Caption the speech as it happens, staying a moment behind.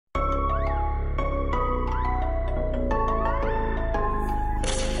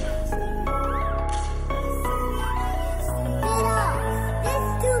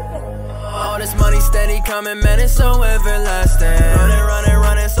steady coming, man, it's so everlasting. Running, running,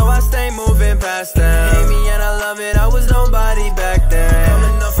 running, so I stay moving past them. Hate me and I love it, I was nobody back then.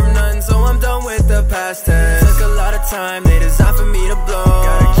 Coming up from nothing, so I'm done with the past tense. Took a lot of time, they designed for me to blow.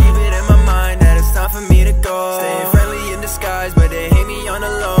 Gotta keep it in my mind that it's time for me to go. Staying friendly in disguise, but they hate me on the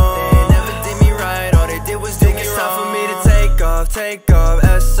low. They never did me right, all they did was do me wrong. It's time for me to take off,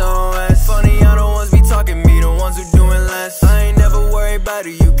 SOS. Funny how the ones be talking, me the ones who doing less. I ain't never worried about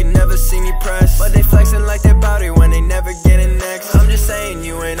it, you can never see me press. But they flexing like they bout it when they never getting next. I'm just saying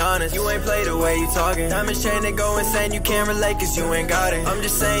you ain't honest, you ain't play the way you talking. Diamonds chain, they go insane, you can't relate cause you ain't got it. I'm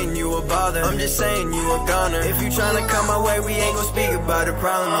just saying you a bother, I'm just saying you a goner. If you tryna come my way, we ain't gon' speak about the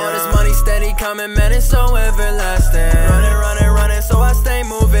problem. All this money steady coming, man, it's so everlasting. Running, running, running, so I stay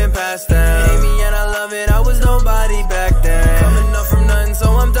moving past them. Hate me and I love it, I was nobody back then. Coming up from nothing,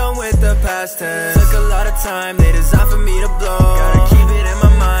 so I'm done with the past tense. Took a lot of time, they designed for me to blow. Gotta keep it in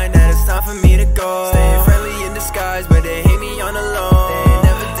my mind that it's time for me to go. Staying friendly in disguise, but they hate me on the low. They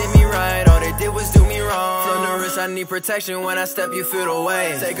never did me right, all they did was do me wrong. Flow no risk, I need protection, when I step you feel the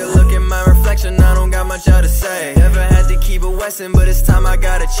way. Take a look at my reflection, I don't got much else to say. Never had to keep a Westin, but it's time I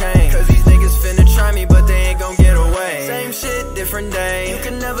gotta change. Cause these niggas finna try me, but they ain't gon' get away. Same shit, different day, you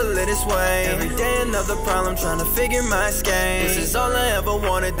can never live this way. Every day another problem, trying to figure my escape. This is all I ever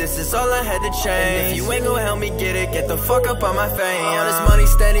wanted, this is all I had to change. And if you ain't gon' help me get it, get the fuck up on my face. All this money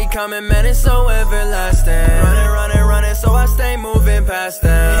steady coming, man, it's so everlasting. Running, running, running, so I stay moving past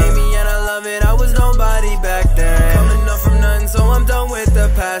them. Hate me and I love it, I was nobody back then. Coming up from nothing, so I'm done with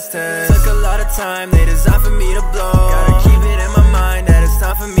the past tense. Took a lot of time, they designed for me to blow. Gotta keep it in my mind that it's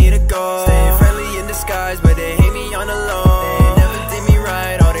time for me to go. Staying friendly in disguise, but